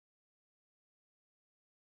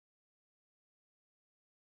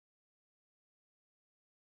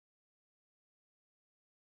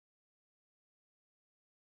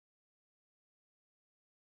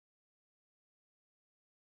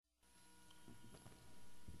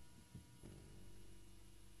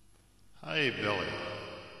Hey, Billy.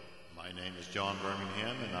 My name is John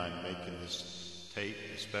Birmingham, and I'm making this tape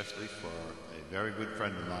especially for a very good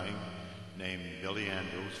friend of mine named Billy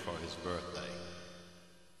Andrews for his birthday.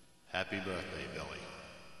 Happy birthday, Billy.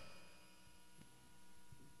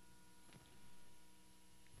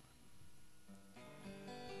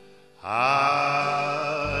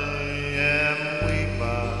 I am weak,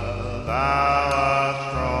 but thou art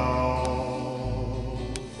strong.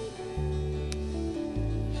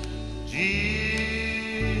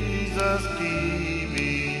 Jesus, keep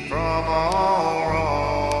me from all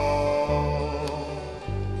wrong.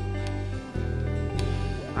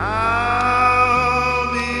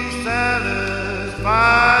 I'll be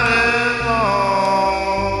satisfied as long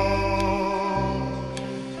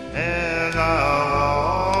as I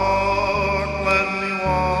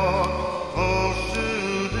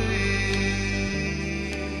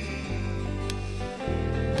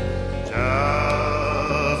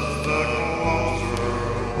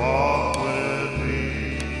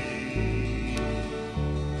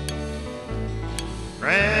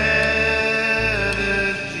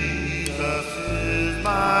granted, Jesus is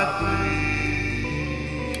my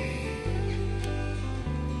plea.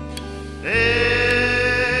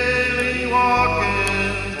 Daily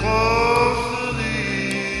walking close to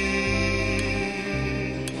thee.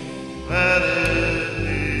 Let it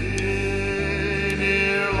be,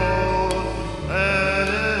 dear Lord, let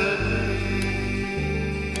it be.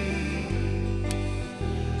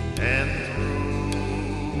 And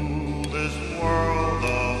through this world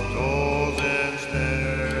of doors and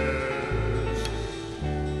stairs,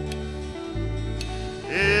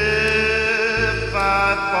 if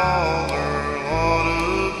I falter, Lord,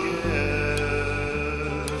 who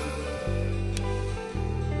cares?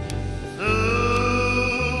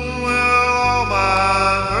 Soon will all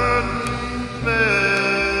my burdens bear.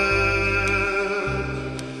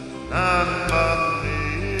 None but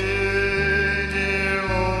thee, dear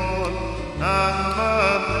Lord, none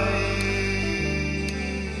but thee.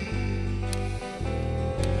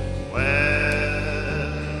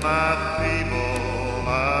 When my feet